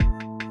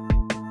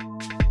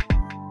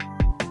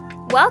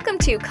Welcome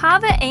to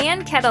Kava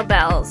and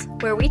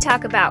Kettlebells, where we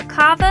talk about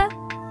Kava,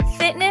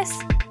 fitness,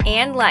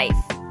 and life.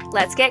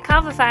 Let's get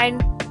Kava-fied.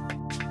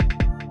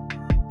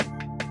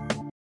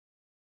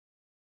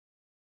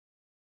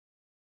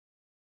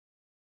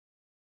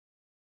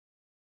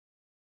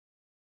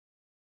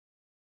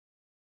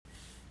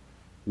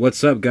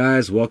 What's up,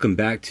 guys? Welcome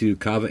back to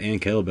Kava and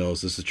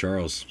Kettlebells. This is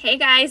Charles. Hey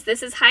guys,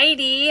 this is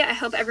Heidi. I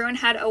hope everyone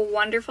had a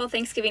wonderful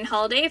Thanksgiving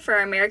holiday. For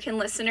our American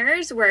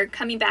listeners, we're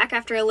coming back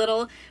after a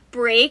little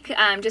break,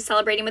 just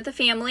celebrating with the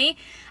family.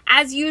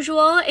 As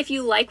usual, if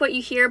you like what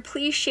you hear,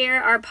 please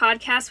share our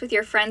podcast with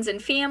your friends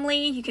and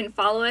family. You can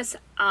follow us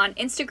on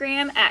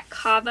Instagram at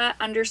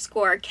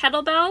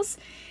Kava_kettlebells.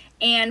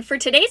 And for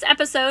today's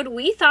episode,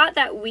 we thought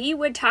that we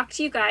would talk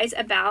to you guys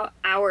about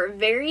our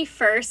very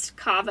first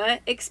Kava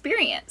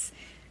experience.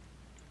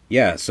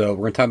 Yeah, so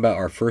we're going to talk about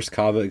our first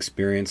Kava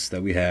experience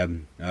that we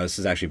had. This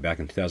is actually back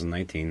in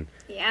 2019.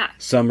 Yeah.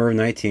 Summer of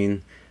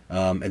 19.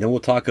 And then we'll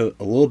talk a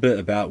little bit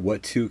about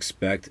what to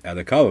expect at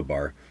a Kava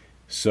bar.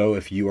 So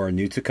if you are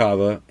new to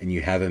Kava and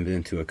you haven't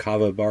been to a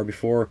Kava bar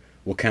before,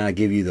 we'll kind of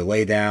give you the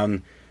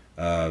laydown,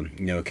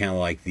 kind of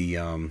like the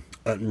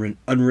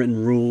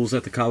unwritten rules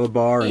at the Kava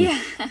bar, and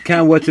kind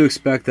of what to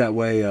expect. That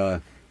way,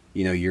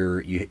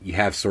 you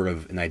have sort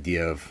of an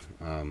idea of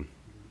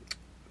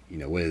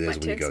what it is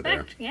when you go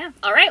there. Yeah.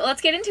 All right, well,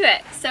 let's get into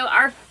it. So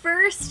our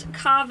first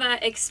Kava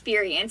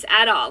experience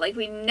at all, like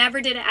we never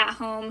did it at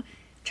home.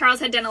 Charles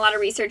had done a lot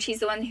of research.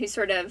 He's the one who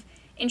sort of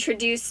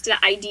introduced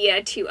the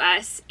idea to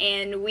us,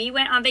 and we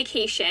went on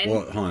vacation.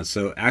 Well, hold on.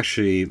 So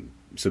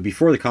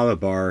before the Kava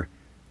bar,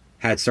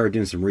 had started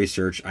doing some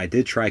research. I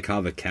did try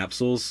Kava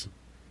capsules.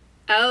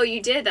 Oh,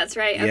 you did? That's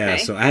right. Okay. Yeah,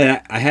 so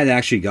I had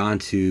actually gone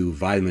to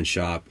Vitamin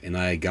Shop, and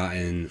I had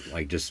gotten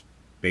like just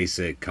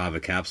basic Kava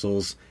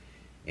capsules.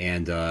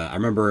 And I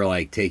remember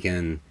like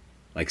taking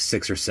like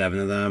 6 or 7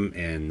 of them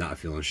and not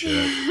feeling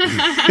shit.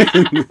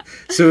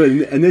 So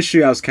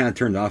initially I was kind of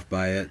turned off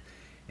by it.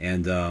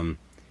 And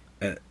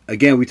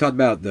again, we talked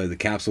about the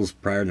capsules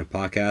prior to the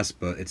podcast,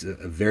 but it's a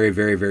very,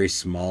 very, very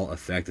small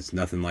effect. It's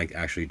nothing like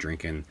actually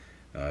drinking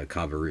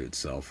Kava root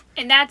itself.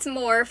 And that's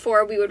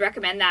we would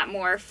recommend that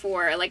more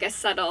for like a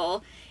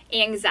subtle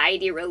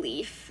anxiety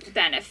relief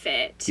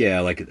benefit. Yeah,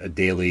 like a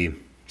daily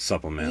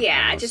supplement.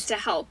 Yeah, almost. just to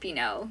help,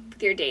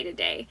 with your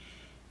day-to-day.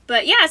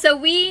 But yeah, so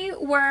we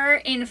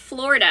were in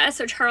Florida.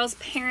 So Charles'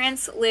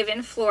 parents live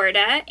in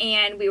Florida,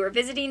 and we were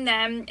visiting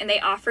them, and they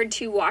offered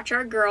to watch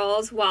our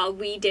girls while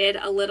we did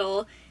a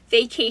little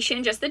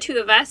vacation, just the two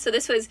of us. So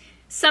this was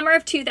summer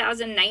of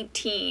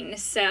 2019.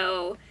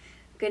 So,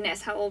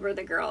 goodness, how old were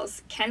the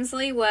girls?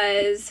 Kensley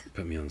was...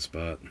 Put me on the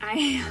spot.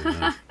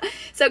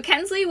 So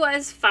Kensley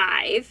was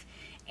 5,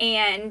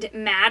 and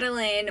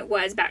Madeline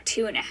was about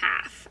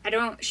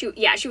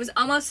 2.5. She was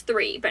almost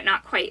 3, but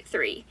not quite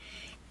 3.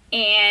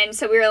 And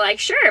so we were like,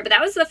 sure, but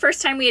that was the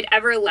first time we had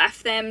ever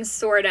left them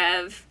sort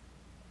of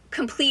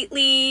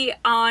completely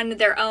on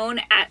their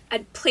own at a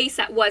place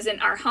that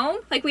wasn't our home.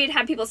 Like, we had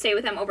had people stay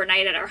with them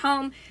overnight at our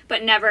home,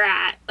 but never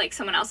at, like,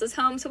 someone else's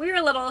home. So we were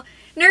a little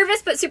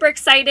nervous, but super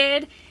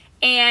excited.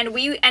 And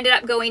we ended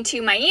up going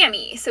to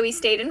Miami. So we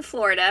stayed in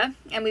Florida,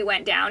 and we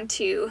went down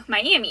to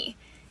Miami.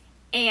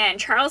 And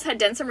Charles had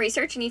done some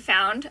research, and he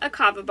found a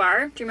Kava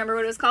bar. Do you remember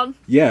what it was called?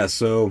 Yeah,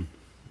 so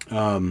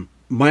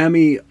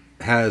Miami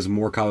has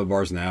more Kava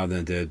bars now than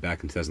it did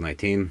back in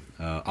 2019.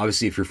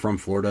 Obviously, if you're from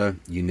Florida,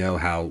 you know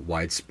how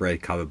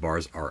widespread Kava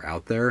bars are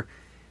out there.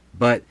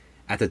 But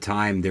at the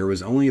time, there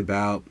was only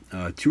about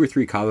 2 or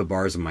 3 Kava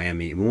bars in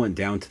Miami. And we went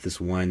down to this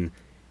one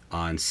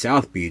on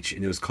South Beach,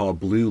 and it was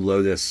called Blue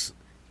Lotus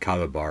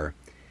Kava Bar.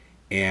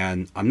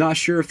 And I'm not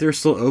sure if they're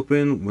still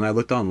open. When I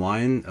looked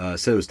online, it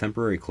said it was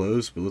temporarily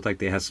closed, but it looked like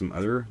they had some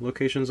other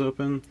locations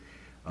open.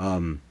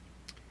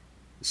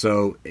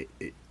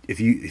 If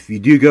you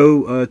do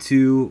go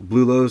to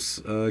Blue Lotus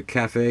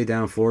Cafe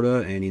down in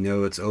Florida and you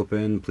know it's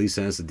open, please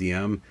send us a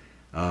DM.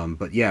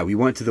 But yeah, we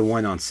went to the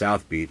one on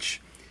South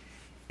Beach.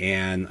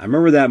 And I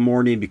remember that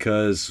morning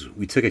because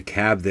we took a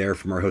cab there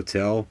from our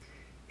hotel.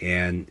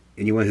 And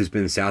anyone who's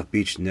been to South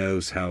Beach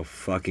knows how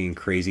fucking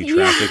crazy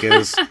traffic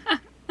is.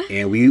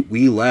 And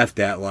we left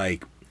at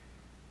like,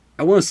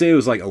 I want to say it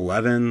was like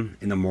 11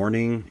 in the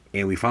morning.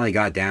 And we finally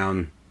got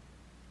down,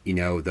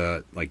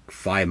 the like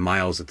 5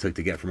 miles it took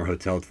to get from our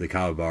hotel to the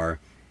Kava bar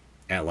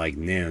at like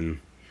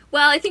noon.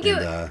 Well, I think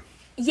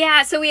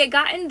so we had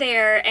gotten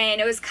there,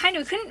 and it was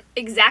we couldn't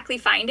exactly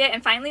find it,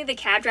 and finally the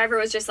cab driver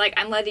was just like,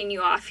 I'm letting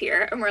you off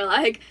here, and we're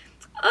like,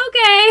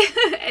 okay.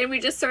 And we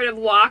just sort of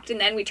walked,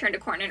 and then we turned a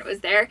corner and it was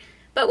there.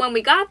 But when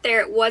we got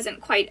there, it wasn't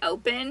quite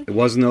open. It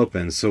wasn't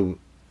open, so,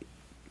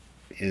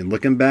 and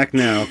looking back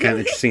now, kind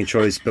of interesting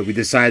choice, but we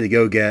decided to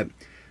go get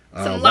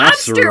some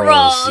lobster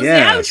rolls.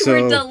 Which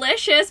were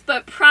delicious,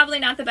 but probably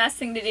not the best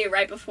thing to do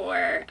right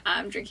before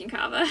drinking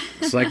Kava.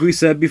 So like we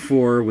said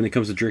before, when it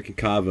comes to drinking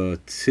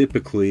Kava,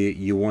 typically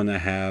you want to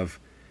have,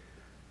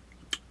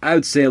 I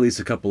would say, at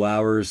least a couple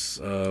hours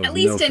of At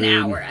least an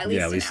hour. An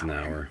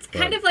hour. It's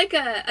kind of like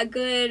a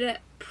good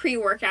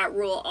pre-workout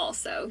rule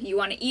also. You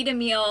want to eat a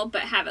meal,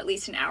 but have at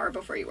least an hour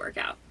before you work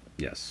out.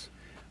 Yes.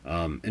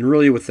 And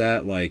really with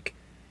that, like,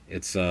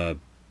 it's again,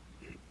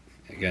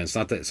 it's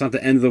not the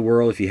end of the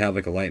world if you have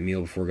like a light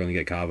meal before going to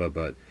get kava,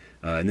 but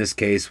in this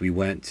case, we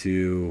went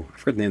to, I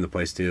forget the name of the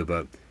place too,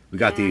 but we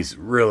got these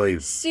really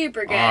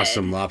super good,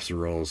 awesome lobster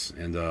rolls,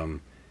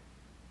 and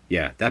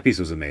yeah, that piece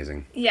was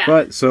amazing. Yeah.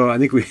 But so I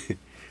think we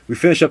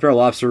finished up our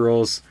lobster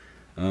rolls.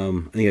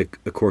 I think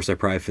of course I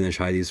probably finished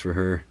Heidi's for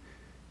her,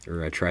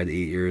 or I tried to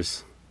eat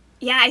yours.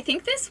 Yeah, I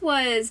think this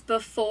was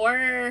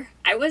before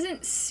I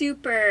wasn't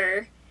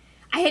super.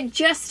 I had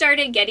just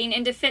started getting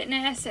into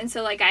fitness, and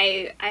so like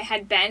I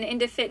had been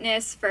into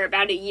fitness for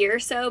about a year or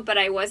so, but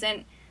I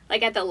wasn't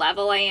like at the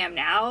level I am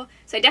now.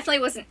 So I definitely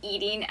wasn't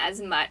eating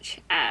as much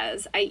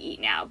as I eat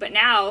now. But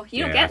now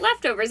you don't get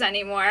leftovers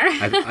anymore.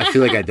 I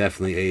feel like I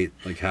definitely ate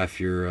like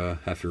half your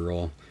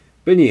roll.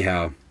 But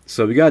anyhow,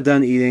 so we got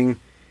done eating,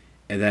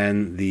 and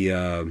then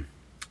the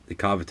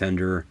kava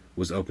tender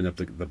was opened up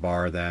the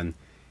bar then,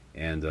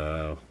 and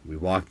we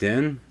walked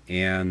in,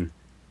 and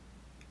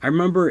I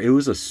remember it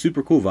was a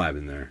super cool vibe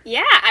in there.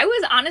 Yeah, I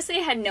was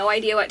honestly had no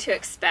idea what to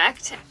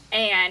expect,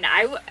 and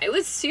it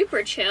was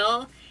super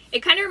chill.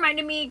 It kind of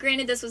reminded me,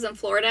 granted this was in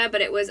Florida, but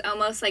it was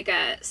almost like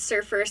a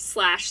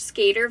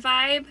surfer/skater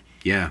vibe.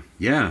 Yeah,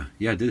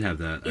 it did have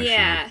that, actually.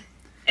 Yeah.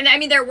 And I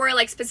mean, there were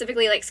like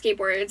specifically like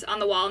skateboards on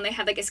the wall, and they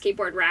had like a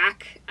skateboard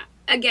rack.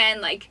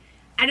 Again, like,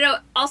 I don't know.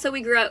 Also,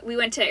 we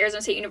went to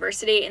Arizona State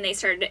University, and they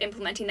started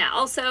implementing that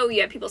also. You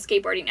have people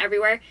skateboarding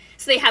everywhere.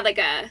 So they had like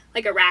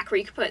a rack where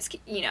you could put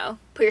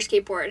your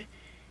skateboard.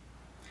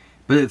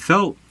 But it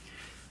felt,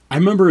 I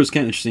remember it was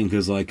kind of interesting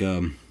because like,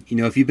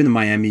 if you've been to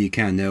Miami, you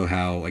kind of know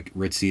how like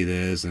ritzy it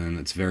is, and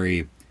it's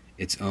very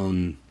its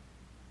own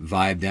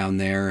vibe down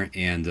there.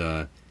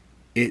 And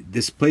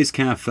this place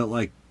kind of felt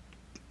like,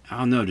 I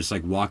don't know, just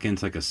like walk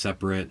into like a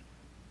separate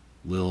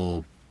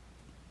little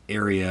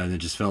area, and it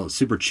just felt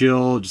super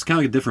chill, just kind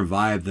of like a different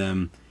vibe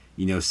than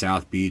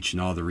South Beach and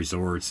all the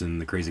resorts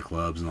and the crazy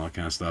clubs and all that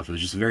kind of stuff. It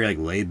was just very like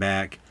laid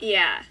back.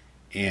 Yeah.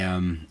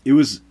 And it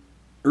was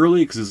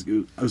early because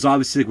it was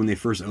obviously like when they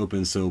first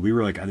opened, so we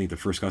were like, I think the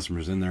first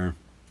customers in there.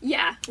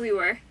 Yeah, we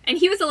were. And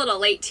he was a little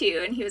late,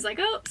 too. And he was like,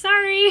 oh,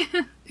 sorry.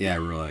 Yeah,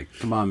 we were like,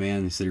 come on,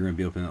 man. He said you're going to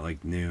be open at,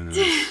 like, noon. And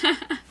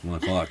it's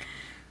 1 o'clock.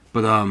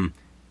 But,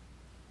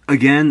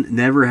 again,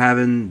 never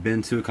having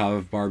been to a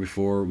kava bar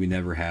before. We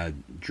never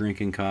had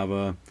drinking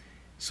kava.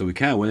 So we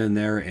kind of went in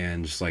there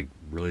and just, like,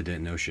 really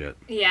didn't know shit.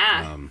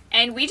 Yeah.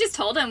 And we just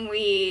told him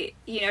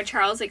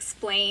Charles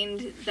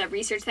explained the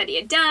research that he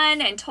had done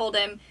and told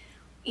him,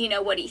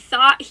 what he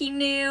thought he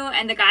knew.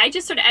 And the guy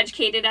just sort of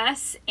educated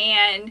us,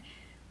 and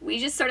we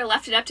just sort of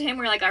left it up to him.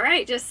 We're like, all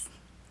right, just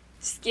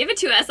give it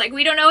to us. Like,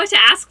 we don't know what to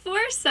ask for,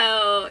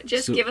 so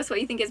give us what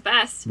you think is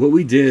best. What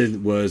we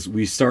did was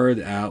we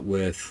started out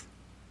with,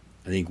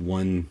 I think,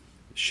 1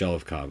 shell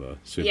of kava.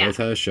 So we both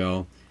had a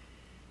shell.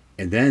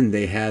 And then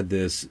they had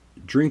this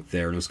drink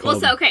there, and it was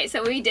called...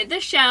 So we did the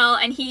shell,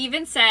 and he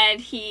even said,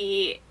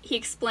 he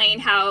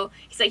explained how,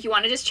 he's like, you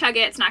want to just chug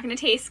it, it's not going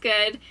to taste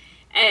good.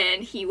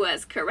 And he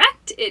was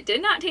correct. It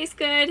did not taste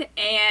good.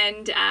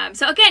 And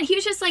so, again, he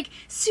was just, like,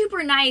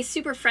 super nice,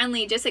 super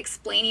friendly, just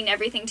explaining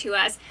everything to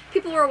us.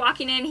 People were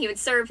walking in, he would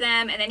serve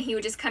them, and then he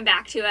would just come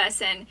back to us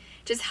and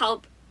just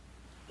help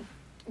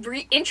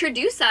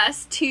reintroduce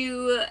us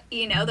to,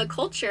 the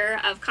culture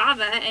of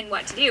kava and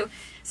what to do.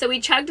 So we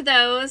chugged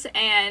those,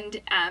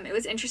 and it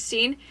was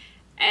interesting.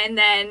 And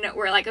then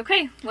we're like,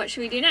 okay, what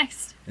should we do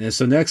next? And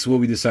so next what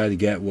we decided to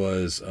get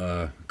was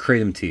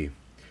kratom tea.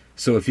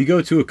 So if you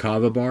go to a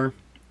kava bar,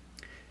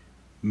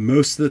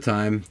 most of the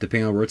time,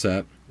 depending on where it's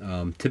at,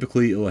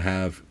 typically it will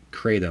have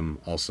kratom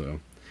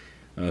also.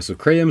 So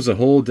kratom is a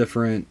whole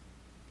different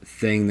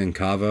thing than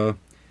kava,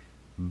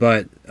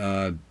 but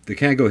they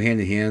kind of go hand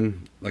in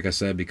hand, like I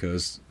said,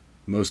 because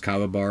most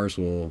kava bars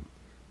will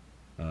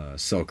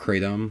sell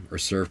kratom or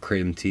serve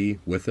kratom tea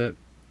with it.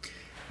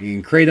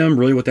 And kratom,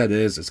 really what that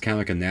is, it's kind of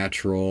like a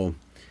natural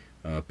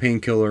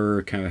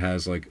painkiller, kind of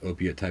has like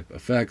opiate type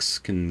effects,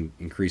 can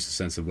increase the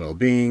sense of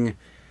well-being,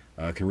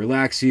 can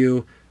relax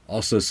you.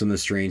 Also, some of the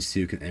strains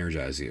too can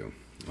energize you.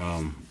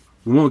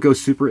 We won't go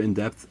super in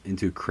depth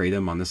into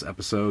kratom on this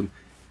episode,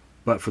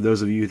 but for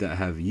those of you that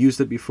have used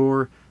it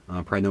before,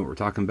 probably know what we're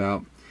talking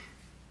about.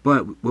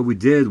 But what we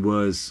did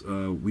was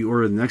we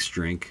ordered the next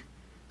drink.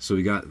 So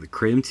we got the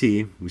kratom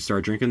tea. We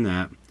started drinking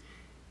that.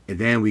 And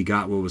then we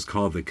got what was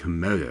called the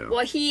Komodo.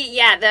 Well,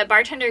 the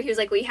bartender, he was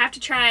like, well, you have to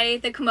try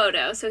the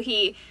Komodo. So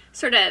he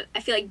sort of, I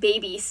feel like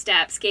baby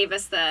steps, gave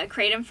us the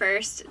kratom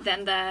first,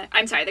 then the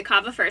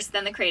kava first,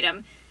 then the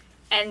kratom.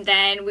 And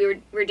then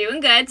we were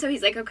doing good. So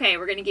he's like, okay,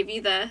 we're going to give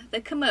you the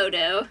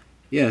Komodo.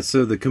 Yeah,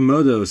 so the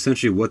Komodo,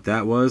 essentially what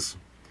that was,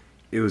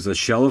 it was a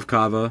shell of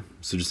kava.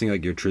 So just think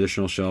like your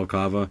traditional shell of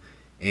kava.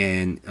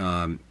 And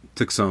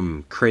took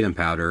some kratom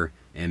powder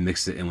and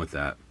mixed it in with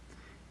that.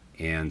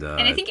 And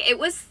I think it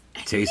was...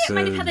 Tasted it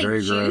might have had like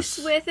very juice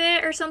gross with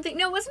it or something.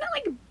 No, wasn't it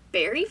like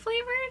berry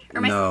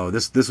flavored? No,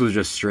 this was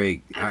just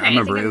straight. Okay, I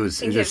remember it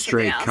was just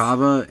straight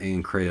kava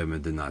and kratom.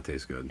 It did not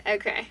taste good.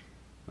 Okay.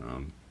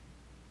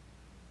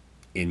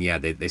 And yeah,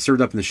 they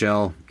served up in the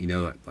shell.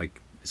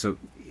 Like so,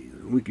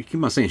 we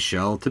keep on saying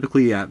shell.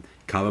 Typically at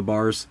Kava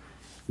bars,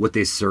 what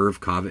they serve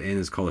Kava in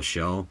is called a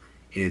shell.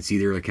 And it's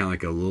either like, kind of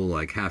like a little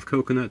like half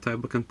coconut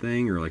type looking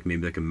thing, or like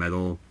maybe like a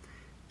metal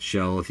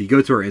shell. If you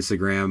go to our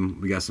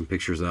Instagram, we got some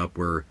pictures up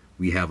where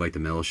we have like the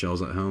metal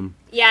shells at home.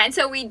 Yeah, and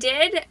so we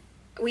did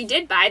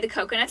buy the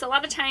coconuts. A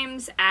lot of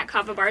times at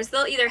Kava bars,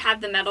 they'll either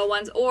have the metal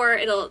ones or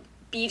it'll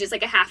be just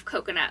like a half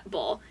coconut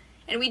bowl.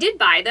 And we did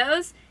buy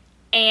those,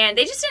 and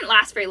they just didn't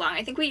last very long.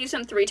 I think we used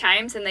them 3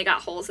 times, and they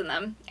got holes in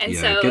them. And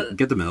so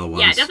get the metal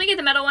ones. Yeah, definitely get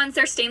the metal ones.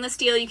 They're stainless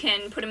steel. You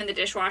can put them in the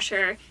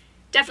dishwasher.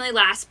 Definitely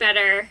last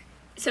better.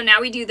 So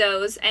now we do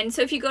those. And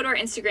so if you go to our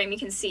Instagram, you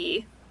can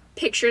see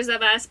pictures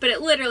of us, but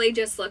it literally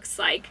just looks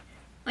like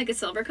a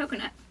silver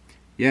coconut.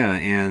 Yeah,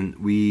 and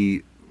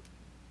we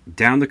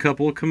downed a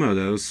couple of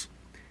Komodos,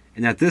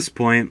 and at this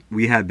point,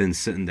 we had been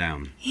sitting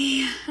down.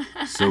 Yeah.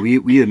 So we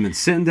had been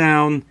sitting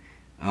down,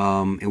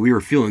 and we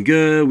were feeling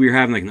good. We were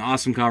having like an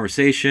awesome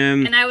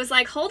conversation. And I was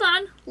like, hold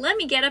on, let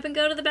me get up and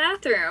go to the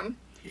bathroom.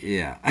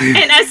 Yeah.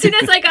 And as soon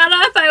as I got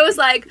up, I was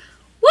like,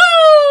 woo!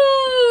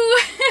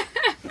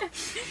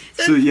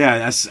 So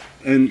yeah,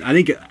 and I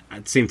think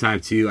at the same time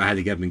too, I had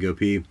to get up and go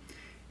pee.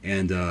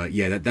 And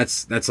yeah,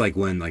 that's like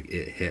when like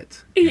it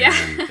hit. Yeah.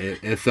 And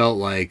it felt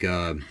like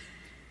it's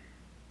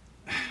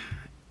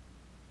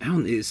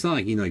not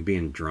like, you know, like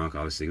being drunk.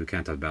 Obviously, we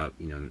kind of talked about,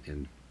 you know,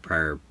 in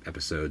prior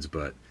episodes,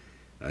 but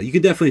you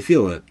could definitely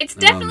feel it. It's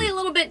definitely a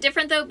little bit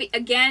different though.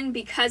 Again,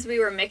 because we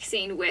were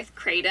mixing with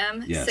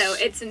kratom, yes. So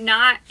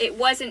it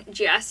wasn't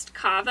just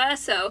kava.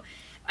 So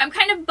I'm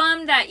kind of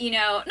bummed that, you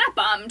know, not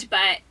bummed,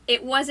 but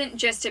it wasn't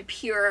just a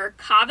pure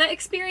kava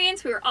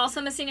experience. We were also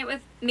mixing it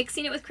with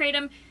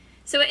kratom.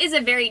 So it is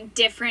a very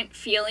different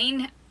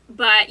feeling,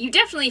 but you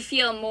definitely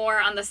feel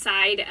more on the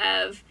side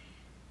of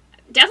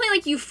definitely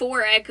like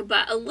euphoric,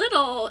 but a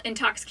little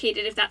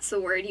intoxicated, if that's the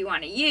word you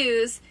want to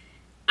use.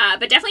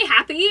 But definitely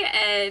happy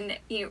and,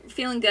 you know,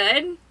 feeling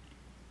good,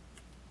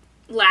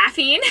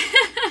 laughing.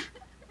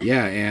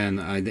 Yeah, and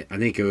I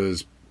think it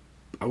was,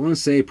 I want to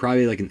say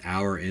probably like an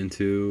hour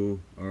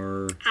into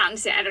our...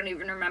 Honestly, I don't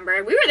even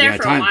remember. We were there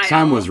for a while.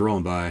 Time was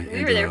rolling by.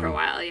 We were there for a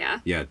while, yeah.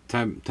 Yeah,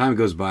 time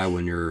goes by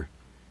when you're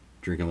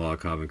drinking a lot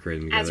of kava and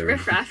kratom together. As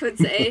Riff Raff would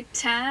say,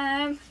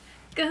 time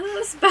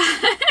goes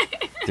by.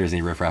 If there's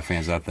any Riff Raff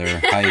fans out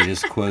there, Heidi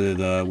just quoted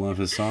one of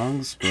his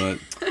songs, but...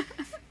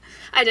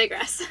 I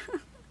digress.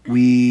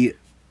 We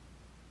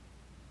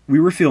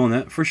were feeling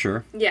it, for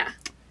sure. Yeah.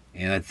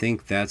 And I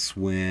think that's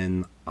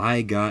when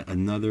I got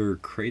another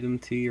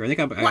kratom tea, or I think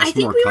I got I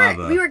some more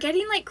kava. We were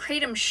getting like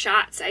kratom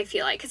shots, I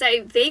feel like, because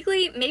I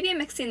vaguely, maybe I'm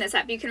mixing this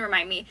up, you can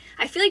remind me.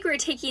 I feel like we were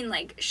taking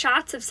like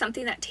shots of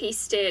something that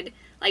tasted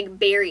like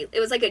berry. It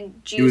was like a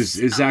juice.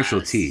 It was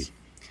actual tea.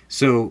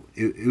 So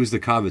it was the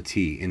kava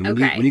tea. And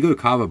when you go to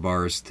kava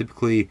bars,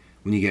 typically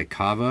when you get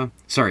kava,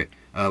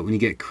 when you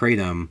get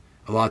kratom,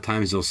 a lot of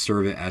times they'll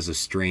serve it as a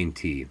strained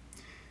tea.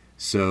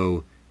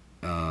 So,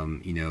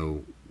 you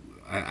know,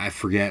 I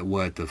forget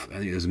what I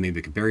think it was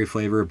maybe like a berry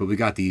flavor, but we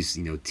got these,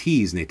 you know,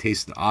 teas and they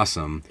tasted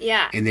awesome.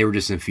 Yeah. And they were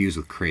just infused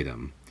with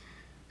kratom.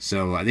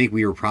 So I think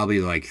we were probably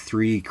like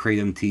 3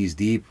 kratom teas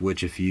deep,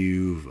 which if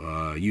you've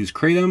used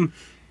kratom,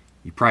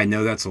 you probably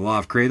know that's a lot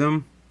of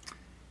kratom.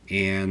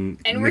 And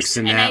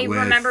mixing that with...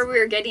 I remember we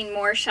were getting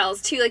more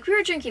shells too. Like we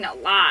were drinking a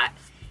lot.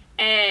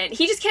 And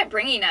he just kept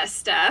bringing us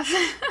stuff.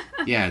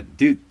 Yeah,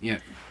 dude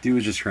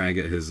was just trying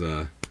to get his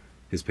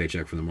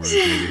paycheck for the morning.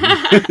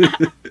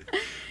 Maybe.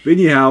 But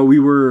anyhow, we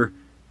were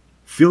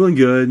feeling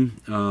good,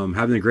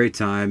 having a great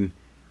time.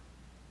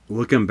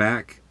 Looking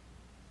back,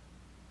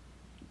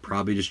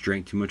 probably just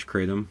drank too much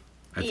kratom,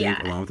 I think,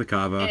 along with the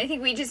kava. And I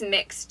think we just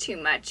mixed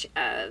too much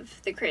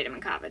of the kratom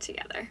and kava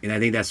together. And I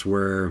think that's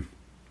where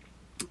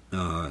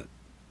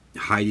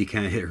Heidi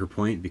kind of hit her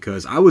point,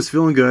 because I was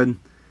feeling good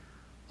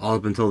all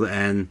up until the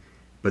end,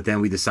 but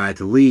then we decided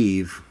to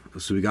leave.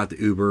 So we got the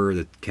Uber,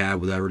 the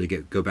cab, whatever, to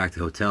go back to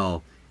the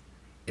hotel.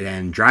 And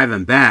then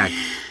driving back,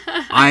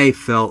 I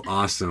felt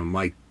awesome.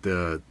 Like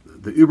the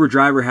Uber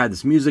driver had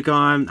this music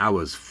on. I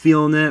was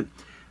feeling it.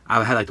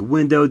 I had like the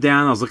window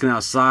down. I was looking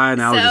outside,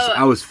 and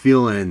I was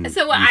feeling.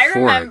 So what euphoric. I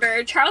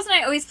remember, Charles and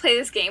I always play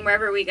this game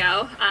wherever we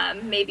go.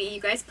 Maybe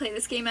you guys play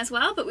this game as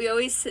well, but we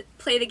always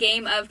play the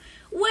game of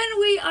when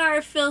we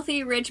are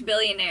filthy rich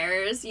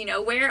billionaires. You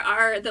know, where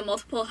are the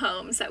multiple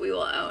homes that we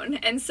will own?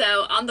 And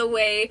so on the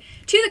way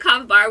to the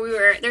Kava bar,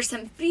 there's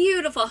some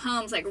beautiful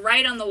homes like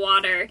right on the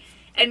water.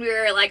 And we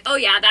were like, oh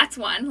yeah, that's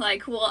one.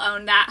 Like, we'll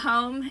own that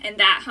home and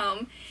that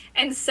home.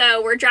 And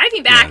so we're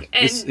driving back. Yeah,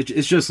 and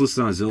it's just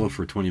listed on Zillow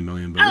for $20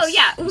 million. But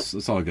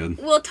it's all good.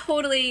 We'll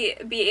totally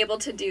be able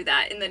to do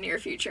that in the near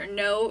future.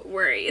 No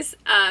worries.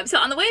 So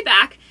on the way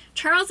back,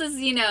 Charles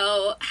is, you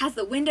know, has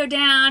the window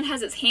down,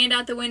 has his hand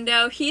out the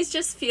window. He's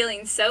just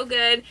feeling so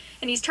good.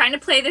 And he's trying to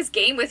play this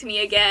game with me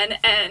again.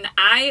 And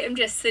I am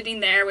just sitting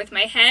there with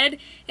my head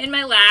in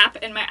my lap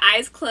and my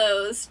eyes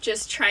closed,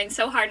 just trying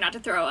so hard not to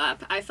throw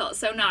up. I felt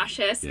so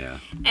nauseous. Yeah.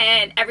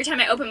 And every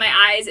time I opened my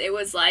eyes, it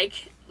was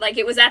like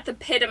it was at the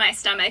pit of my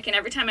stomach, and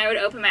every time I would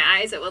open my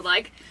eyes, it would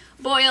like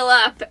boil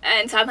up,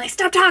 and so I'm like,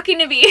 stop talking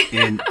to me.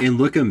 and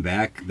looking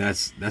back,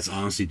 that's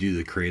honestly due to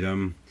the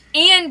kratom.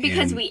 And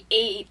because we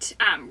ate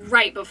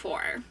right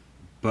before.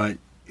 But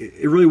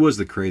it really was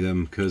the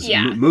kratom, because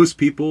most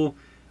people,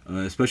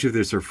 especially if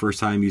it's their first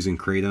time using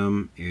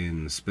kratom,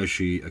 and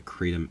especially a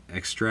kratom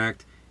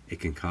extract, it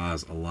can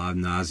cause a lot of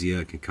nausea.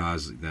 It can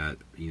cause that,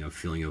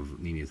 feeling of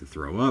needing to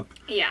throw up.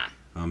 Yeah.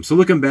 So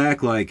looking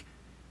back, like,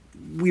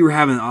 we were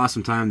having an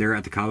awesome time there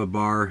at the Kava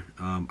bar.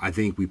 I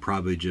think we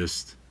probably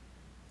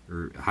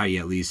or Heidi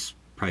at least,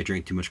 probably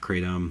drank too much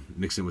kratom,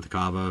 mixed it with the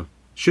Kava.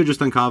 Should have just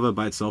done Kava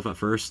by itself at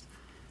first.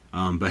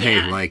 But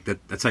hey, like,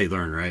 that's how you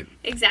learn, right?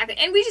 Exactly.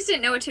 And we just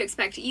didn't know what to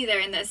expect either,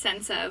 in the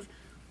sense of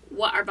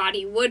what our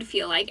body would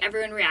feel like.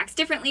 Everyone reacts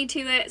differently to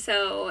it.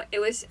 So it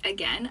was,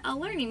 again, a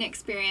learning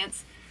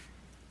experience.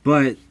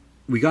 But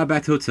we got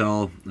back to the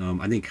hotel.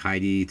 I think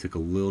Heidi took a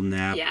little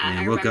nap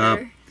and woke up.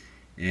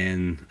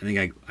 And I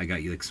think I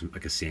got you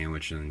like a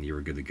sandwich, and you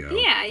were good to go.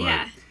 Yeah,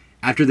 but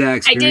after that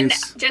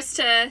experience, I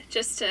didn't.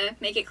 Just to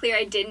make it clear,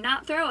 I did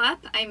not throw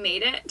up. I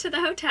made it to the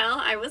hotel.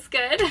 I was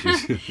good,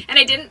 and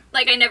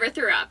I never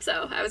threw up,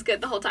 so I was good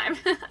the whole time.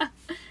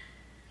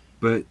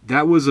 But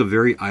that was a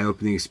very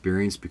eye-opening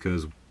experience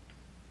because,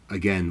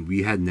 again,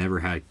 we had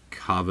never had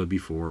Kava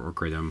before or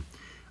kratom.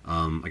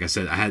 Like I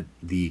said, I had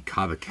the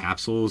Kava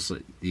capsules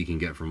that you can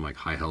get from like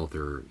High Health,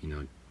 or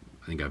I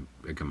think I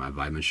got my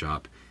vitamin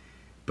shop.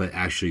 But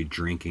actually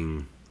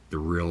drinking the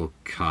real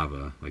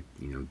Kava, like,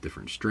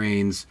 different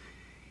strains.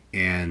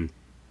 And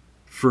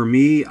for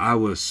me, I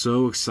was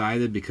so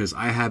excited because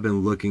I have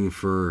been looking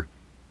for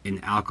an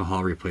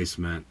alcohol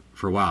replacement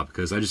for a while,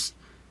 because I just,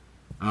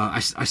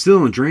 I still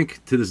don't drink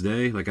to this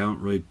day. Like, I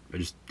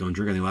just don't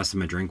drink. I think the last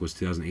time I drank was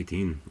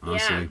 2018,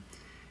 honestly.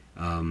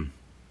 Yeah.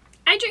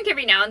 I drink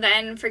every now and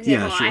then. For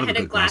example, I had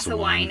a glass of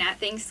wine at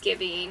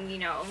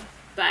Thanksgiving,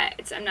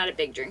 but I'm not a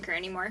big drinker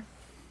anymore.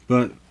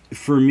 But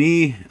for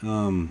me,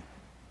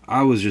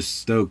 I was just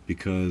stoked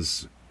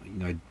because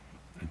I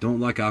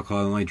don't like alcohol.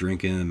 I don't like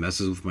drinking. It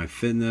messes with my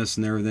fitness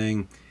and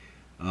everything.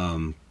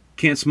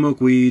 Can't smoke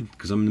weed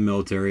because I'm in the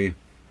military.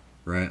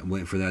 Right, I'm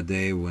waiting for that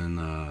day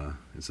when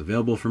it's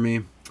available for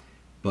me.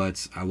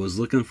 But I was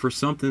looking for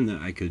something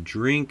that I could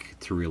drink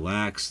to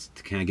relax,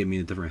 to kind of get me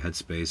in a different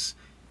headspace.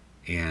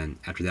 And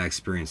after that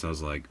experience, I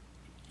was like,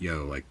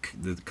 yo, like,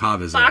 the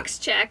Kava's box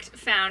checked,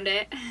 found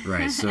it.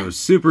 Right, so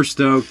super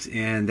stoked,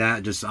 and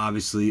that just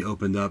obviously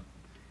opened up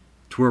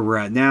to where we're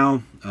at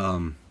now.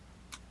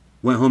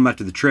 Went home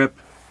after the trip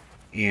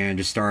and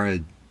just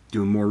started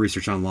doing more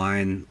research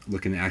online,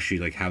 looking at actually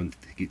like how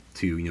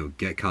to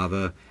get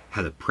Kava,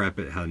 how to prep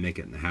it, how to make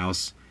it in the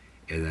house,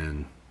 and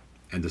then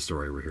end the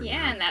story. We're here.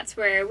 Yeah, now. And that's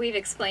where we've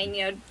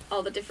explained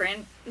all the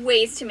different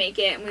ways to make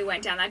it, and we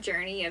went down that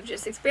journey of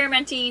just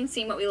experimenting,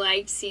 seeing what we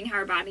liked, seeing how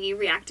our body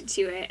reacted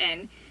to it,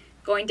 and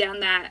going down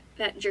that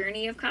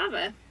journey of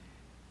Kava.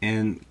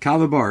 And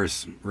Kava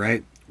bars,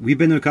 right? We've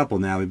been to a couple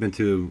now. We've been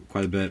to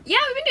quite a bit. Yeah,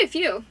 we've been to a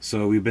few.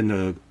 So we've been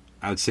to,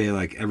 I would say,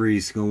 like every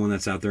single one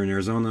that's out there in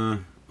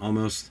Arizona,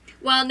 almost.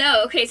 Well,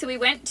 no. Okay, so we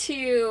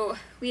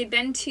had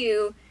been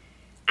to,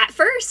 at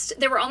first,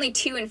 there were only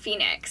 2 in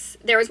Phoenix.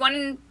 There was one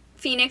in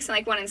Phoenix and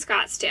like one in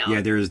Scottsdale.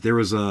 Yeah, there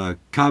was a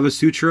Kava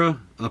Sutra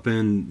up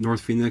in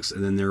North Phoenix,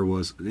 and then there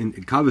was,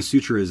 and Kava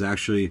Sutra is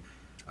actually...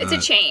 It's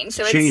a chain. It's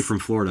a chain from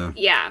Florida.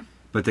 Yeah.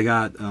 But they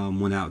got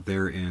one out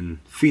there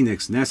in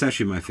Phoenix, and that's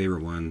actually my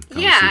favorite one,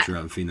 Kava Sutra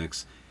out in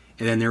Phoenix.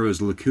 And then there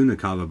was Lacuna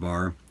Kava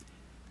Bar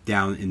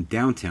down in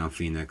downtown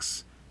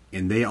Phoenix,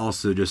 and they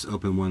also just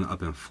opened one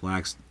up in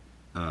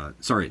Sedona.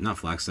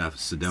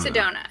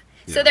 Sedona.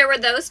 Yeah. So there were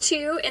those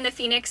 2 in the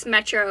Phoenix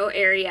metro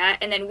area,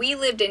 and then we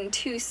lived in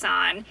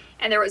Tucson,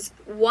 and there was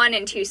one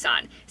in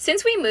Tucson.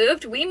 Since we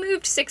moved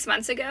 6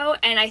 months ago,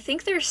 and I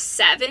think there's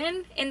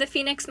 7 in the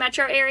Phoenix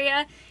metro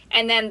area.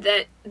 And then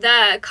the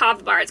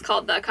Kava Bar, it's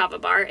called the Kava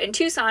Bar in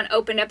Tucson,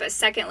 opened up a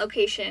second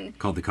location.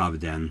 Called the Kava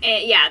Den.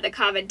 The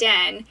Kava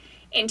Den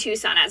in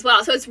Tucson as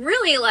well. So it's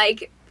really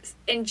like,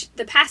 in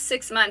the past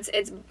 6 months,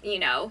 it's,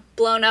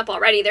 blown up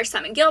already. There's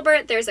some in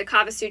Gilbert. There's a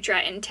Kava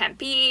Sutra in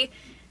Tempe.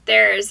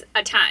 There's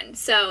a ton.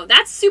 So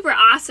that's super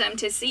awesome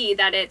to see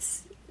that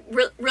it's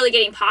really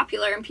getting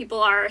popular and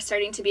people are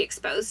starting to be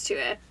exposed to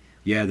it.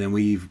 Yeah, then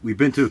we've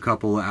been to a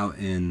couple out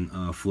in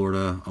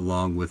Florida,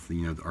 along with,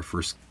 our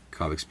first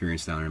Kava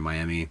experience down in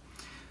Miami.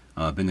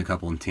 Been to a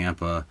couple in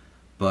Tampa,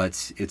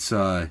 but it's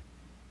really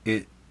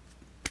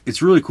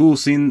cool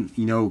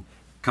seeing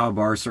Kava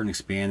bars starting to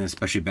expand,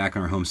 especially back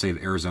in our home state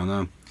of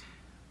Arizona.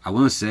 I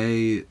want to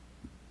say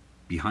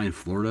behind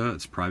Florida,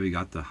 it's probably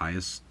got the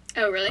highest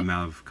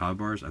amount of Kava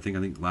bars. I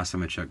think last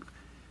time I checked,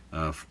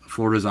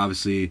 Florida is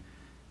obviously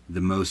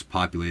the most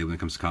populated when it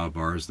comes to Kava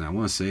bars, and I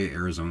want to say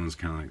Arizona's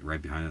kind of like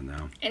right behind it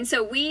now. And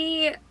so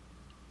we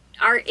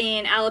are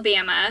in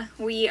Alabama.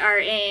 We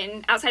are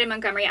outside of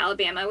Montgomery,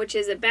 Alabama, which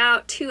is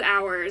about 2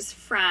 hours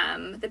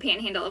from the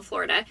panhandle of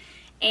Florida.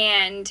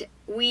 And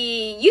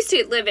we used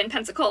to live in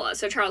Pensacola.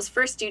 So Charles'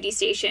 first duty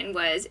station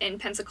was in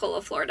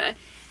Pensacola, Florida.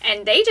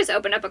 And they just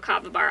opened up a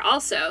Kava bar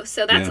also.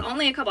 So that's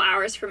only a couple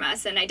hours from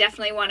us. And I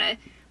definitely want to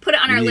put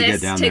it on We our need to get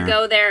list down to there.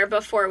 go there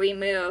before we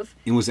move.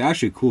 And what's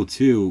actually cool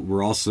too,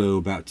 we're also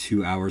about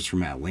 2 hours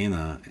from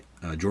Atlanta,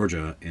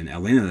 Georgia, and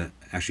Atlanta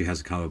actually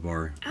has a Kava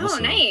bar. Oh,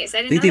 also. nice!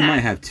 I didn't I think know they that.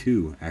 might have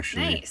 2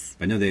 actually. Nice.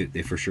 I know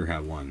they for sure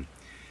have one.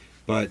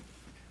 But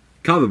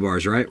Kava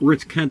bars, right? We're going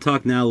to kind of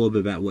talk now a little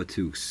bit about what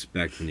to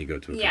expect when you go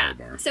to a Kava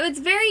bar. So it's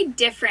very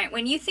different.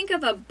 When you think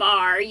of a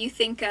bar, you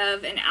think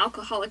of an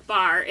alcoholic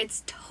bar.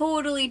 It's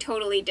totally,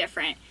 totally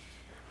different.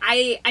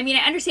 I mean,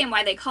 I understand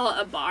why they call it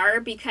a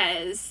bar,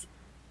 because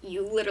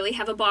you literally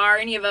have a bar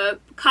and you have a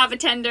Kava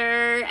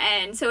tender,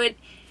 and so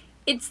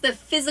it's the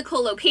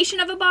physical location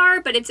of a bar,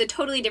 but it's a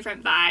totally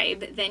different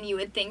vibe than you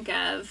would think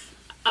of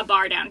a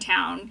bar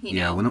downtown, you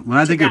know, when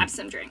I to think grab of,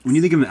 some drinks. when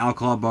you think of an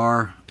alcohol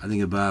bar, I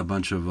think about a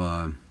bunch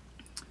of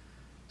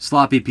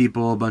sloppy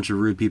people, a bunch of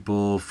rude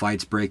people,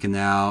 fights breaking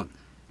out,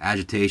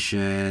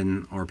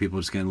 agitation, or people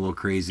just getting a little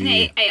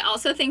crazy. And I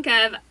also think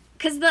of,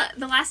 because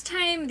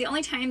the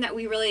only time that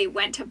we really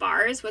went to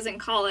bars was in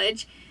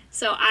college,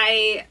 so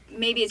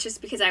maybe it's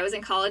just because I was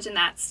in college and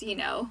that's, you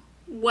know,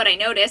 what I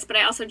noticed, but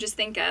I also just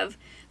think of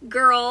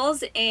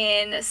girls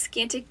in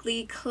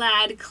scantily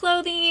clad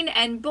clothing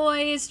and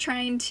boys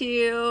trying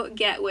to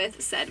get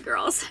with said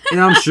girls.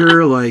 And I'm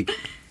sure, like,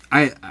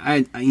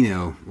 I you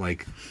know,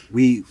 like,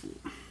 we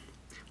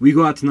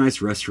go out to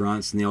nice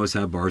restaurants and they always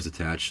have bars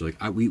attached. Like,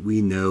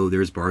 we know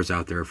there's bars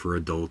out there for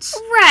adults.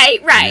 Right.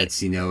 And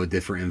it's, you know, a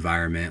different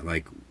environment.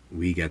 Like,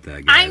 we get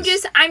that,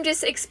 guys. I'm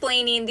just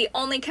explaining the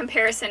only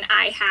comparison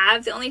I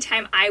have. The only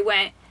time I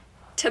went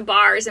to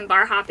bars and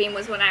bar hopping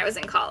was when I was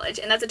in college,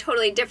 and that's a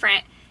totally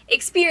different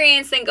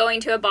experience than going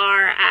to a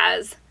bar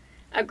as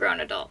a grown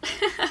adult.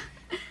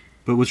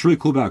 But what's really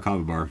cool about a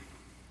Kava bar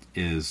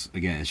is,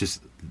 again, it's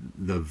just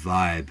the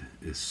vibe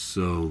is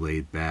so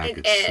laid back.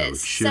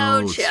 It's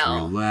so chill. It's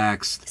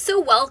relaxed. So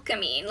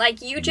welcoming.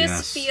 Like, you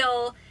just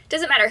feel,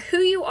 doesn't matter who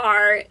you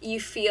are, you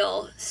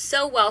feel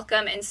so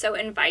welcome and so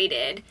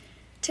invited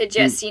to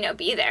just, you know,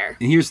 be there.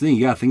 And here's the thing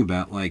you gotta think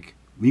about, like,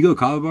 when you go to a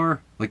Kava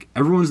bar, like,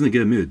 everyone's in a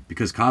good mood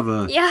because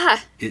Kava,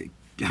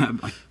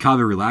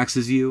 Kava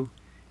relaxes you.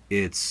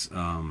 It's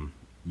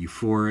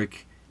euphoric.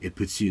 It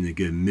puts you in a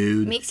good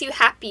mood. Makes you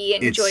happy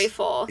and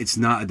joyful. It's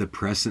not a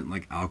depressant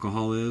like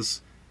alcohol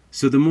is.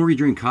 So the more you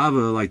drink Kava,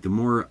 like, the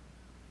more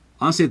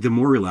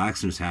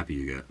relaxed and just happy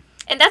you get.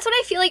 And that's what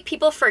I feel like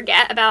people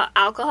forget about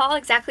alcohol.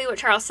 Exactly what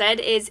Charles said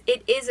is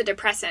it is a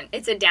depressant.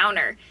 It's a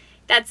downer.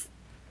 That's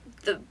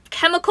the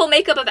chemical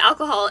makeup of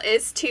alcohol,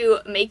 is to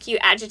make you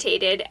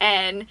agitated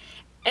and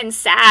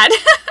sad.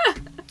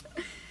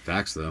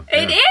 Facts, though.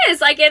 It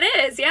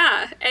is,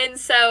 yeah. And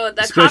so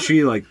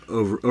especially like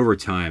over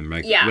time,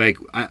 like, like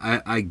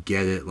I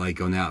get it, like,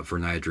 going out for a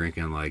night of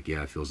drinking, like,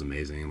 yeah, it feels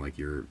amazing, like,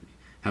 you're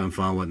having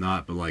fun and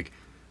whatnot, but, like,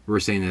 what we're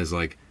saying is,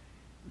 like,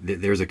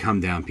 there's a come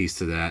down piece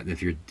to that, and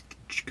if you're,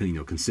 you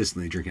know,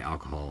 consistently drinking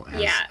alcohol,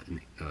 it has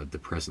a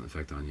depressant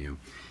effect on you.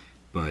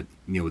 But,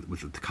 you know,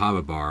 with the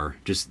Kava bar,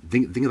 just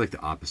think of like the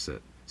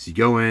opposite. So you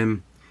go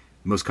in,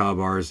 most Kava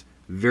bars,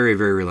 very,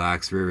 very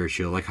relaxed, very, very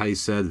chill. Like how you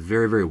said,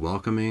 very, very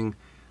welcoming.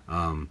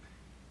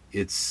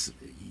 It's,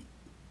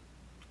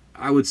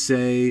 I would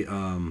say,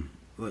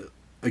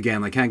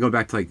 again, like, kind of go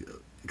back to, like,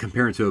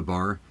 comparing it to a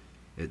bar.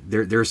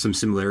 There are some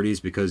similarities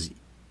because,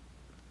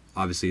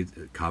 obviously,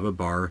 Kava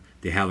bar,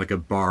 they have, like, a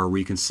bar where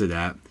you can sit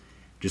at,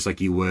 just like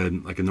you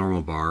would, like, a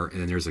normal bar,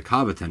 and then there's a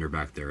Kava tender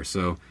back there.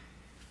 So,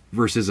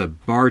 versus a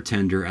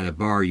bartender at a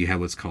bar, you have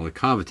what's called a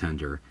Kava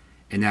tender,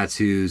 and that's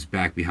who's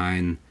back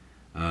behind,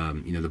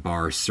 you know, the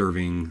bar,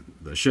 serving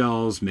the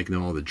shells, making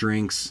all the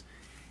drinks.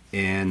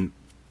 And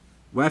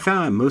what I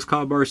found at most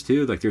Kava bars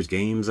too, like, there's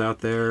games out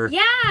there.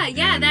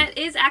 Yeah, that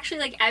is actually,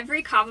 like,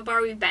 every Kava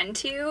bar we've been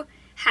to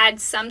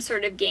had some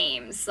sort of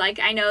games. Like,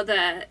 I know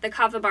the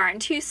Kava bar in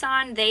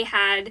Tucson, they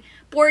had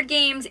board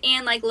games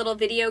and, like, little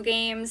video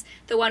games.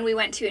 The one we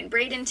went to in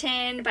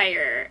Bradenton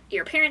by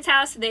your parents'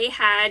 house, they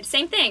had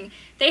same thing.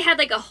 They had,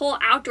 like, a whole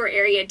outdoor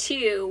area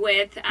too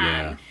with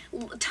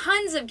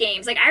tons of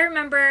games. Like, I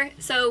remember,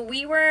 so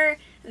we were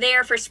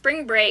there for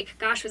spring break.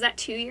 Gosh, was that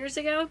 2 years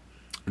ago?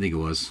 I think it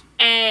was.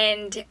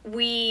 And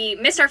we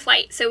missed our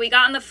flight. So we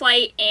got on the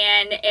flight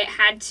and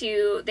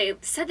they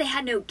said they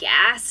had no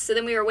gas. So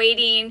then we were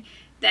waiting.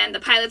 Then the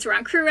pilots were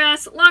on crew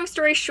rest. Long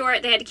story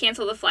short, they had to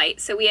cancel the flight.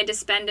 So we had to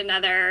spend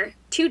another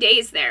 2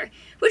 days there,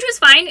 which was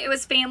fine. It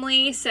was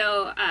family,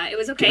 so it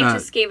was okay. It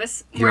just gave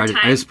us more time.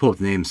 I just pulled up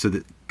the name. So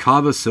the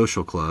Kava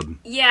Social Club.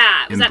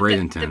 Yeah. It was in at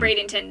Bradenton. The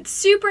Bradenton.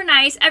 Super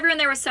nice. Everyone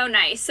there was so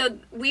nice. So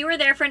we were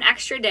there for an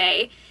extra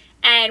day.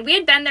 And we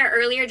had been there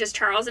earlier, just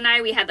Charles and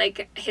I. We had,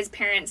 like, his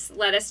parents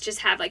let us just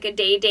have, like, a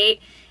day date.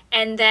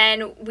 And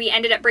then we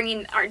ended up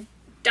bringing our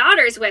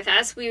daughters with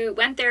us. We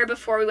went there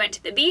before we went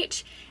to the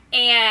beach.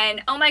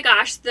 And, oh my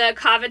gosh, the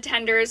Kava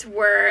tenders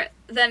were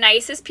the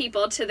nicest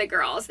people to the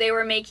girls. They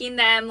were making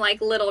them, like,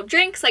 little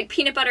drinks, like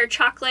peanut butter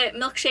chocolate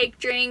milkshake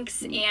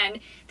drinks. And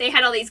they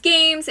had all these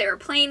games. They were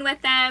playing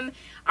with them.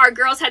 Our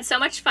girls had so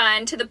much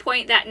fun, to the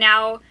point that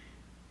now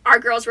our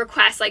girls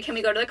request, like, can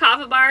we go to the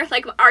Kava bar?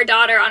 Like, our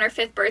daughter on her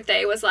 5th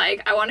birthday was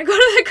like, I want to go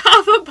to the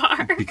Kava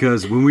bar.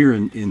 Because when we were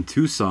in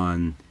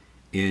Tucson,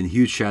 And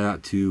huge shout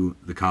out to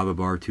the Kava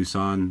Bar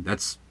Tucson.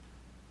 That's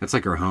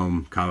like our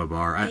home Kava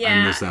Bar.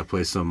 I miss that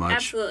place so much.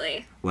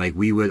 Absolutely. Like,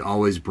 we would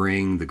always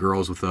bring the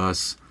girls with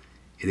us.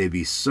 They'd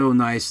be so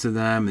nice to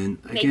them, and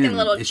again, make them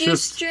little it's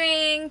juice just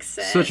drinks.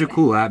 Such a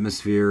cool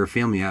atmosphere,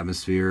 family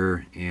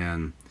atmosphere,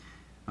 and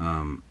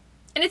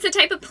it's a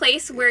type of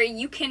place where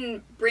you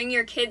can bring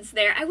your kids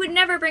there. I would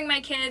never bring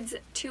my kids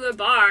to a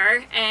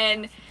bar,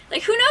 and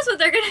like, who knows what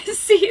they're going to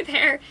see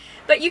there,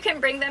 but you can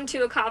bring them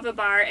to a Kava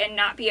bar and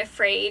not be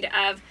afraid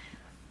of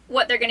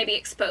what they're going to be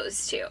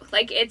exposed to.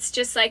 Like, it's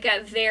just like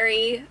a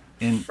very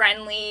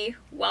friendly,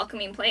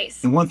 welcoming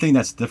place. And one thing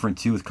that's different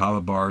too with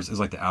Kava bars is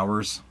like the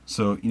hours.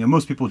 So,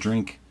 most people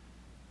drink.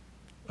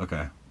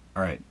 Okay,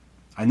 all right.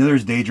 I know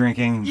there's day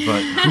drinking,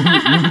 but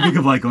when you think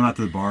of like going out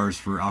to the bars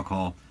for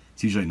alcohol,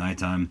 it's usually at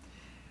nighttime.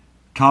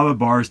 Kava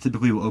bars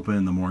typically will open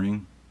in the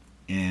morning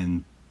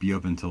and be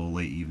open until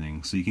late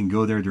evening. So you can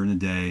go there during the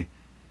day.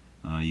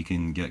 You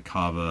can get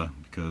Kava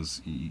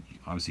because you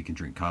obviously can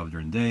drink Kava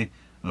during the day.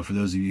 For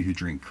those of you who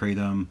drink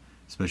Kratom,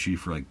 especially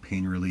for like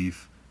pain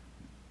relief,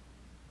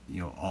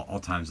 all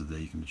times of the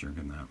day you can be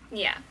drinking that.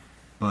 Yeah.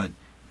 But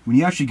when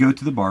you actually go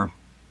to the bar,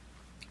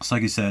 it's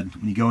like I said,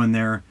 when you go in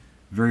there,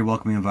 very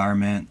welcoming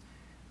environment,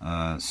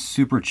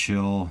 super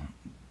chill.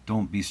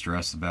 Don't be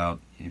stressed about,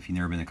 if you've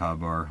never been to a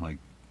Kava bar, like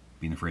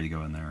being afraid to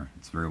go in there.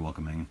 It's very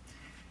welcoming.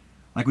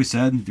 Like we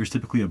said, there's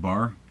typically a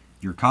bar.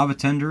 Your Kava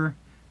tender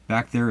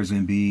back there is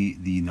going to be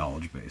the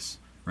knowledge base,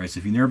 right? So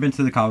if you've never been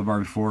to the Kava bar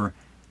before,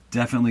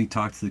 definitely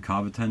talk to the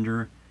Kava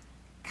tender,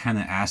 kind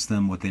of ask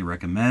them what they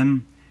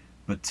recommend.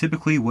 But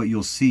typically what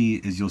you'll see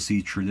is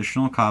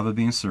traditional Kava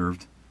being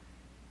served,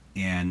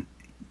 and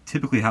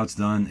typically how it's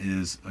done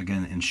is,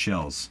 again, in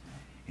shells.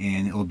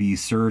 And it will be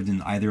served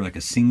in either like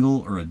a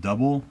single or a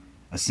double.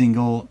 A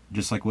single,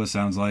 just like what it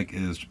sounds like,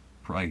 is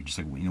probably just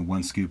like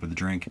one scoop of the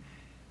drink,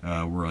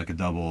 where like a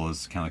double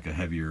is kind of like a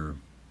heavier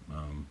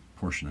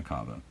portion of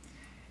Kava.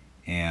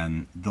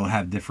 And they'll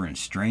have different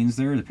strains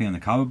there depending on the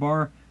Kava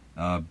bar.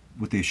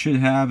 What they should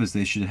have is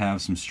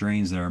some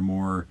strains that are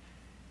more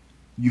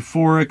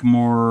euphoric,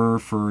 more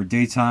for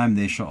daytime.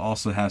 They should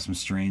also have some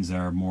strains that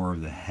are more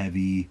of the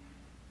heavy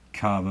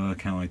Kava,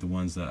 kind of like the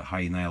ones that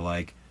Heidi and I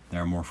like, that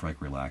are more for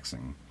like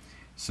relaxing.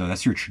 So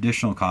that's your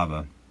traditional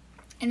Kava.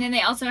 And then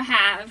they also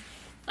have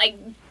like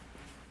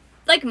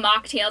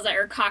mocktails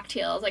or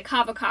cocktails, like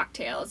Kava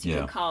cocktails, you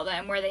could call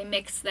them, where they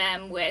mix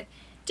them with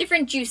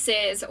different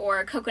juices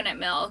or coconut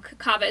milk.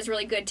 Kava is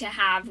really good to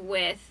have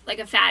with like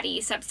a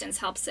fatty substance,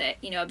 helps it,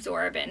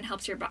 absorb, and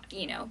helps your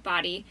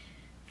body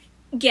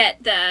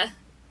get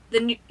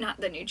not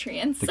the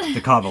nutrients.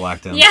 The Kava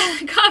lactones.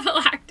 Yeah, Kava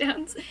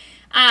lactones.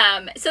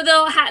 So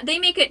they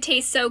make it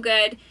taste so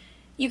good.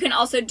 You can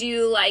also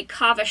do like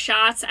Kava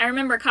shots. I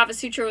remember Kava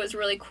Sutra was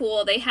really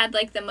cool. They had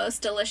like the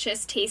most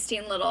delicious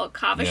tasting little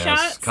Kava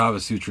shots. Kava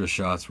Sutra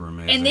shots were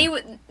amazing.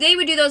 And they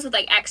would do those with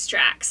like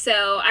extracts.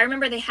 So I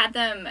remember they had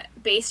them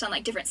based on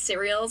like different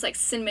cereals, like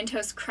Cinnamon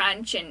Toast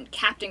Crunch and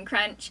Captain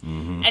Crunch.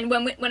 Mm-hmm.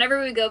 And whenever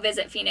we would go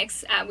visit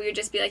Phoenix, we would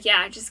just be like,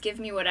 yeah, just give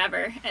me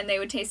whatever, and they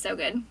would taste so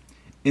good.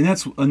 And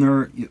that's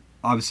another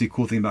obviously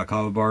cool thing about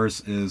Kava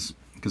bars is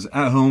because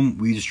at home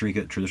we just drink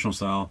it traditional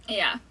style.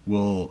 Yeah.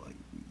 We'll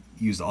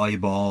use the algae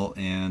ball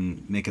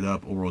and make it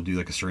up, or we'll do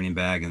like a straining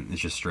bag and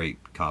it's just straight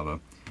Kava.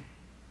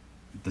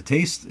 The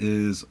taste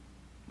is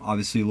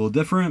obviously a little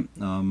different.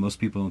 Most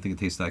people don't think it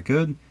tastes that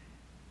good.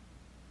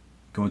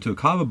 Going to a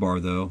Kava bar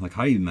though, like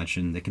Heidi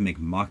mentioned, they can make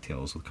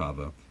mocktails with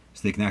Kava.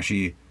 So they can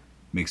actually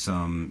make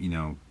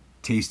some,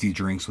 tasty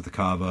drinks with the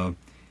Kava.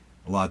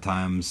 A lot of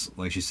times,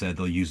 like she said,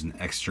 they'll use an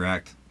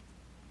extract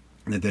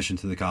in addition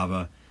to the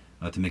Kava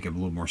to make it a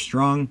little more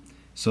strong.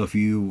 So if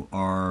you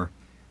are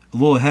a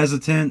little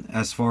hesitant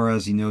as far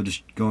as,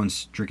 just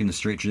drinking the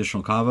straight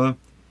traditional Kava,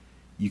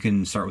 you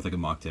can start with like a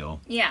mocktail.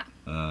 Yeah.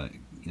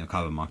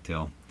 Kava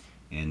mocktail,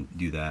 and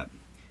do that.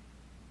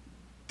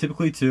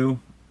 Typically too,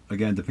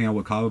 again, depending on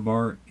what Kava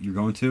bar you're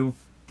going to,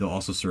 they'll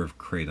also serve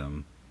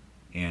Kratom.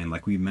 And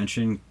like we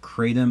mentioned,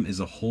 Kratom is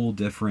a whole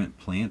different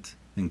plant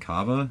than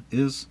Kava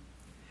is.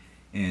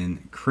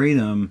 And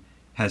Kratom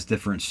has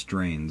different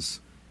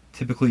strains.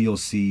 Typically you'll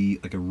see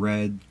like a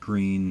red,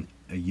 green,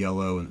 a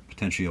yellow, and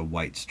potentially a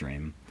white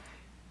strain.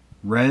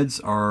 Reds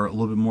are a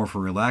little bit more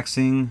for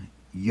relaxing.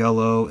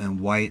 Yellow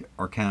and white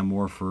are kind of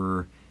more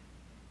for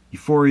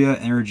euphoria,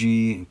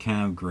 energy, and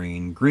kind of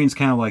green. Green's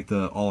kind of like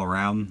the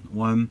all-around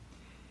one.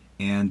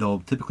 And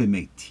they'll typically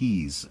make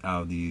teas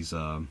out of these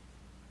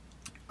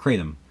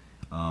Kratom.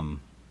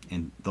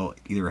 And they'll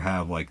either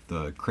have like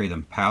the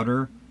Kratom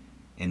powder,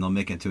 and they'll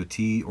make it into a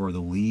tea, or the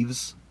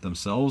leaves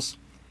themselves.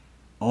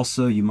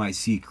 Also, you might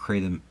see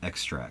Kratom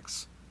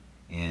extracts.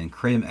 And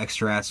Kratom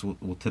extracts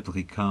will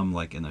typically come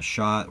like in a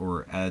shot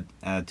or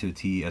add to a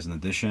tea as an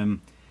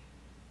addition.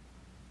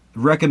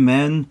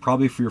 Recommend,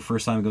 probably for your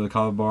first time to go to the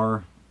Kava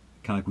bar,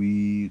 kind of like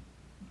we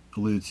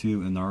alluded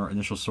to in our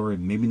initial story,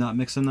 maybe not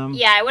mixing them.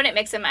 Yeah, I wouldn't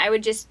mix them. I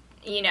would just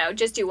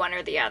do one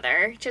or the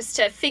other, just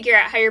to figure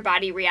out how your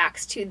body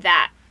reacts to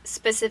that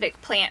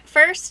specific plant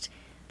first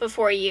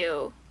before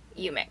you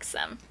mix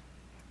them.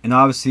 And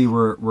obviously,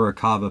 we're a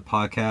Kava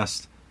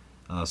podcast,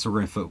 so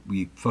we're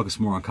we focus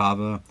more on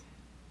Kava,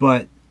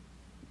 but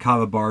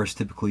Kava bars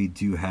typically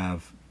do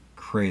have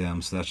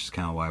kratom, so that's just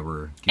kind of why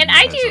we're. And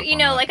I do,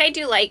 I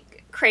do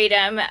like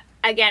kratom.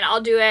 Again, I'll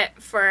do it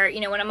for,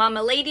 when I'm on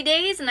my lady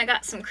days and I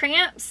got some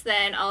cramps,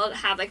 then I'll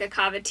have like a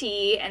Kava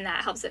tea and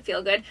that helps it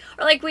feel good.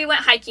 Or like we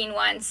went hiking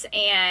once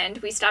and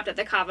we stopped at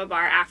the Kava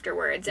bar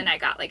afterwards and I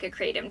got like a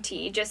kratom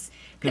tea just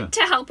to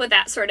help with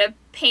that sort of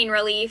pain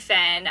relief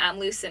and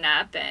loosen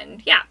up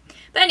and yeah.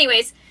 But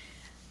anyways,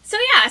 so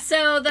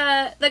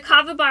the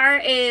Kava bar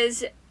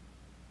is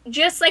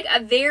just like a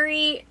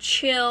very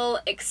chill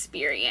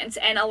experience.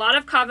 And a lot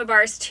of Kava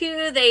bars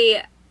too,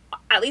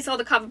 at least all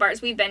the Kava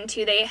bars we've been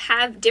to, they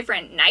have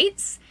different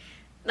nights,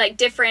 like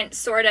different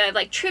sort of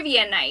like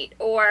trivia night,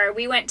 or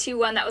we went to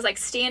one that was like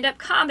stand-up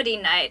comedy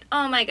night.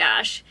 Oh my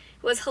gosh,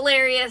 it was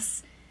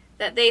hilarious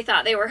that they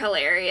thought they were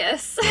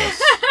hilarious.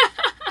 Yes.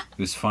 It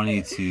was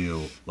funny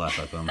to laugh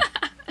at them.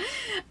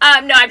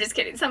 No, I'm just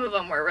kidding. Some of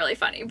them were really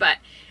funny,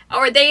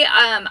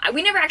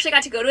 we never actually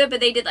got to go to it,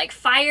 but they did like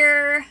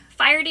fire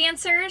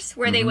dancers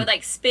where they would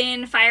like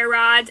spin fire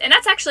rods, and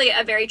that's actually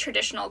a very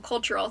traditional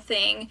cultural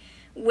thing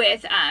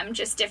with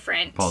just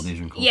different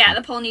Polynesian culture. Yeah,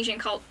 the Polynesian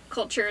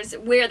cultures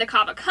where the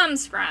kava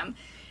comes from.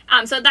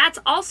 So that's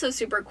also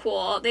super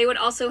cool. They would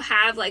also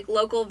have like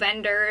local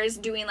vendors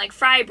doing like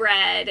fry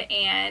bread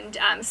and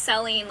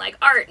selling like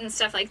art and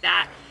stuff like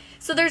that.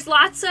 So there's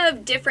lots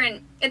of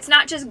different, it's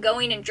not just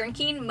going and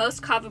drinking.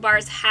 Most kava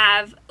bars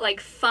have like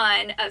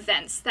fun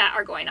events that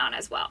are going on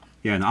as well.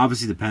 Yeah, and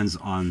obviously depends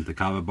on the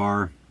kava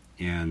bar.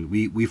 And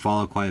we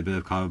follow quite a bit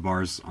of kava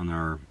bars on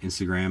our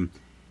Instagram.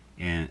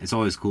 And it's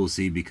always cool to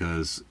see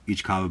because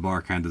each kava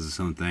bar kind of does its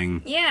own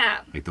thing. Yeah.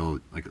 Like they'll,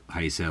 like how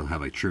you said, they'll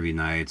have like trivia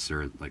nights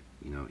or like,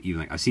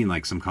 even like I've seen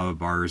like some kava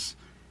bars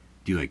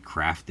do like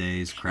craft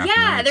days,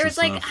 yeah, there was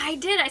like, stuff.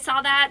 I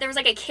saw that. There was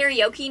like a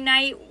karaoke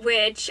night,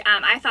 which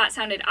I thought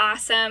sounded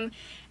awesome.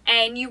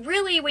 And you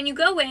really, when you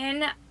go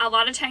in, a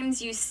lot of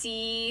times you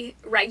see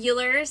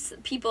regulars,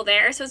 people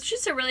there. So it's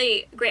just a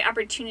really great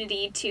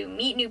opportunity to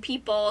meet new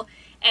people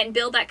and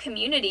build that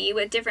community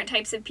with different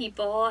types of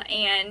people.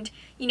 And,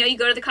 you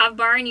go to the kava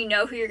bar and you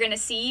know who you're going to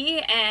see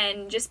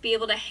and just be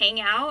able to hang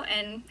out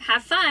and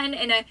have fun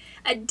in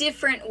a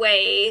different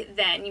way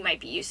than you might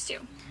be used to.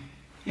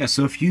 Yeah,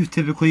 so if you've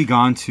typically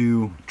gone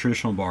to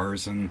traditional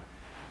bars and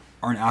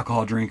are an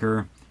alcohol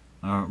drinker,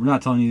 we're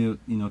not telling you,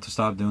 to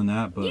stop doing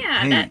that. But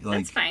yeah, hey,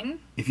 that's fine.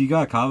 If you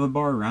got a kava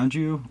bar around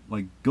you,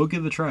 like, go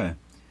give it a try.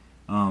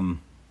 You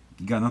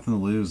got nothing to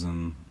lose,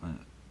 and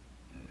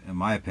in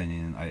my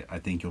opinion, I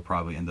think you'll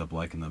probably end up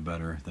liking them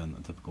better than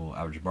a typical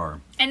average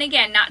bar. And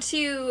again, not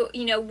to,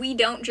 we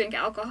don't drink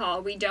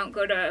alcohol. We don't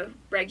go to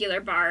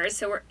regular bars.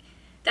 So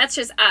that's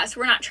just us.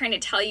 We're not trying to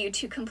tell you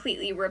to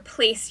completely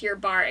replace your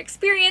bar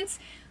experience,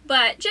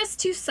 but just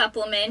to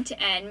supplement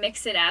and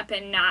mix it up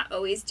and not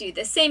always do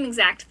the same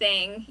exact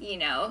thing,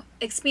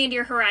 expand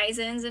your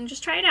horizons and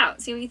just try it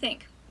out. See what you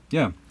think.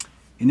 Yeah.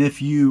 And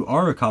if you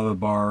are a kava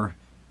bar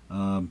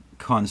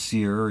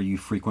connoisseur, or you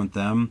frequent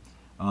them,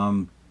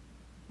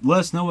 let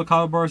us know what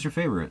kava bar is your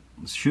favorite.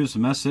 Shoot us a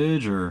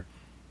message or,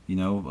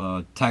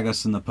 tag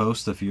us in the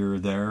post if you're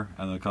there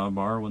at a kava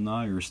bar or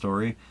whatnot, your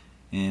story,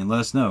 and let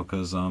us know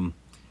because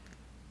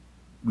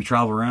we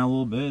travel around a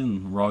little bit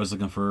and we're always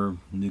looking for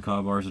new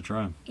kava bars to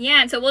try.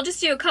 Yeah, and so we'll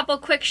just do a couple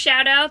quick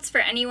shout outs for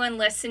anyone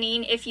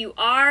listening. If you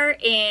are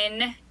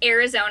in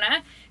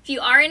Arizona, if you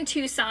are in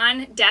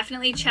Tucson,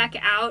 definitely check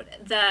out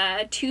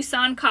the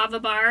Tucson Kava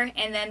Bar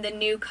and then the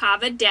new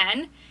Kava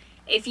Den.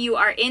 If you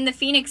are in the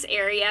Phoenix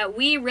area,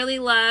 we really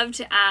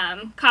loved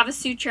Kava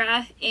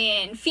Sutra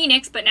in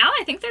Phoenix, but now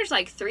I think there's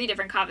like 3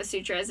 different Kava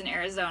Sutras in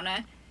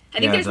Arizona. I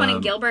think there's one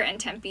in Gilbert and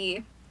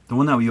Tempe. The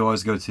one that we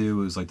always go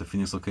to is like the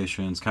Phoenix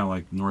location. It's kind of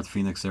like North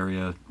Phoenix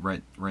area,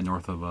 right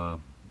north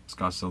of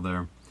Scottsdale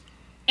there.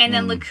 And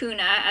then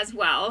Lacuna as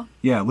well.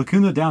 Yeah,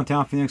 Lacuna,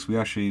 downtown Phoenix. We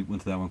actually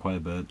went to that one quite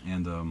a bit.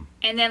 And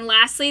then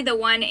lastly, the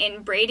one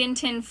in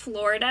Bradenton,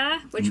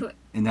 Florida,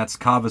 and that's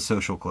Kava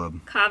Social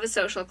Club. Kava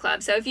Social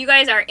Club. So if you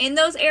guys are in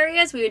those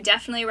areas, we would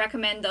definitely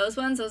recommend those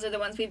ones. Those are the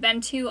ones we've been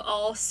to.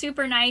 All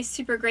super nice,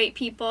 super great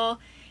people.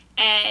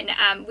 And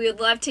we would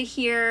love to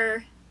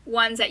hear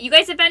ones that you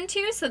guys have been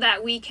to so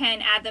that we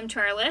can add them to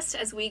our list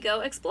as we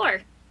go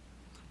explore.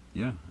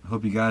 Yeah, I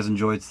hope you guys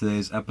enjoyed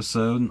today's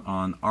episode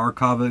on our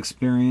kava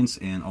experience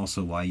and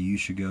also why you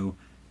should go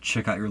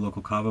check out your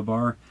local kava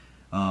bar.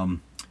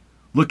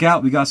 Look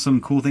out, we got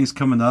some cool things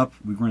coming up.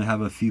 We're going to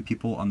have a few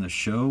people on the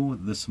show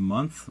this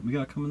month we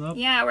got coming up.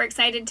 Yeah, we're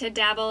excited to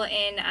dabble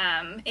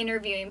in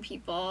interviewing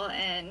people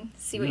and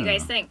see what you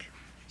guys think.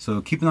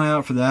 So keep an eye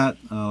out for that.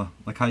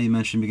 Like how you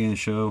mentioned at the beginning of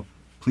the show,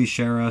 please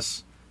share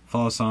us.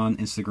 Follow us on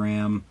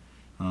Instagram.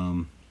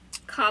 Kava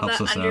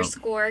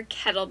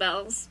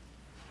 _kettlebells.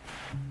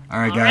 All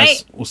right,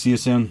 guys. We'll see you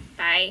soon.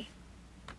 Bye.